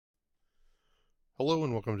Hello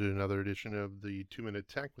and welcome to another edition of the 2 Minute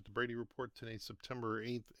Tech with the Brady Report. Today, September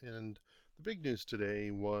 8th, and the big news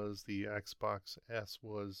today was the Xbox S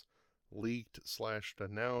was leaked slash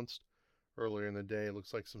announced earlier in the day. It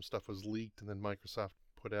looks like some stuff was leaked, and then Microsoft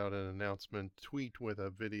put out an announcement tweet with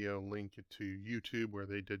a video link to YouTube where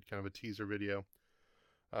they did kind of a teaser video.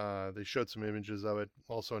 They showed some images of it,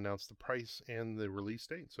 also announced the price and the release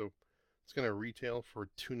date. So it's going to retail for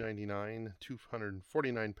 $299,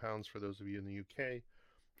 £249 for those of you in the UK,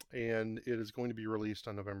 and it is going to be released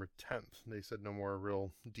on November 10th. They said no more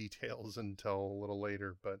real details until a little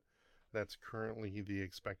later, but that's currently the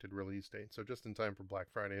expected release date. So just in time for Black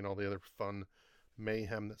Friday and all the other fun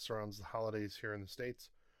mayhem that surrounds the holidays here in the States.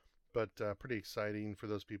 But pretty exciting for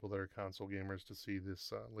those people that are console gamers to see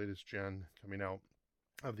this latest gen coming out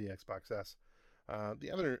of the Xbox S.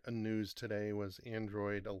 The other news today was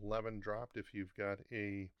Android 11 dropped. If you've got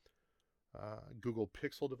a Google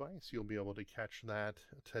Pixel device, you'll be able to catch that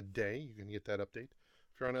today. You can get that update.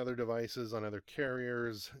 If you're on other devices, on other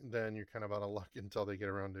carriers, then you're kind of out of luck until they get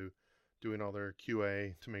around to doing all their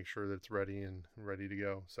QA to make sure that it's ready and ready to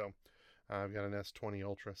go. So I've got an S20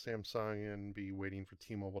 Ultra Samsung and be waiting for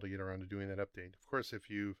T-Mobile to get around to doing that update. Of course, if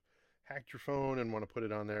you've hacked your phone and want to put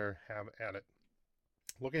it on there, have at it.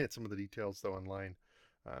 Looking at some of the details though online,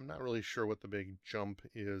 I'm not really sure what the big jump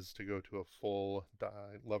is to go to a full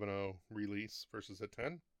 11.0 release versus a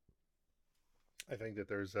 10. I think that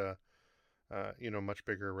there's a much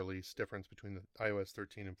bigger release difference between the iOS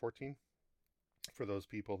 13 and 14. For those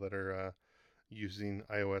people that are using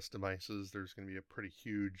iOS devices, there's going to be a pretty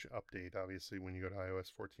huge update. Obviously, when you go to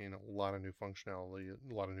iOS 14, a lot of new functionality,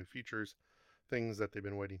 a lot of new features, things that they've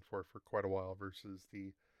been waiting for quite a while versus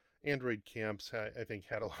the Android camps, I think,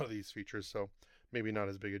 had a lot of these features, so maybe not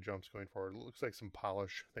as big a jumps going forward. It looks like some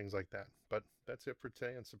polish, things like that. But that's it for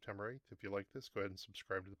today on September 8th. If you like this, go ahead and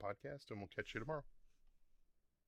subscribe to the podcast, and we'll catch you tomorrow.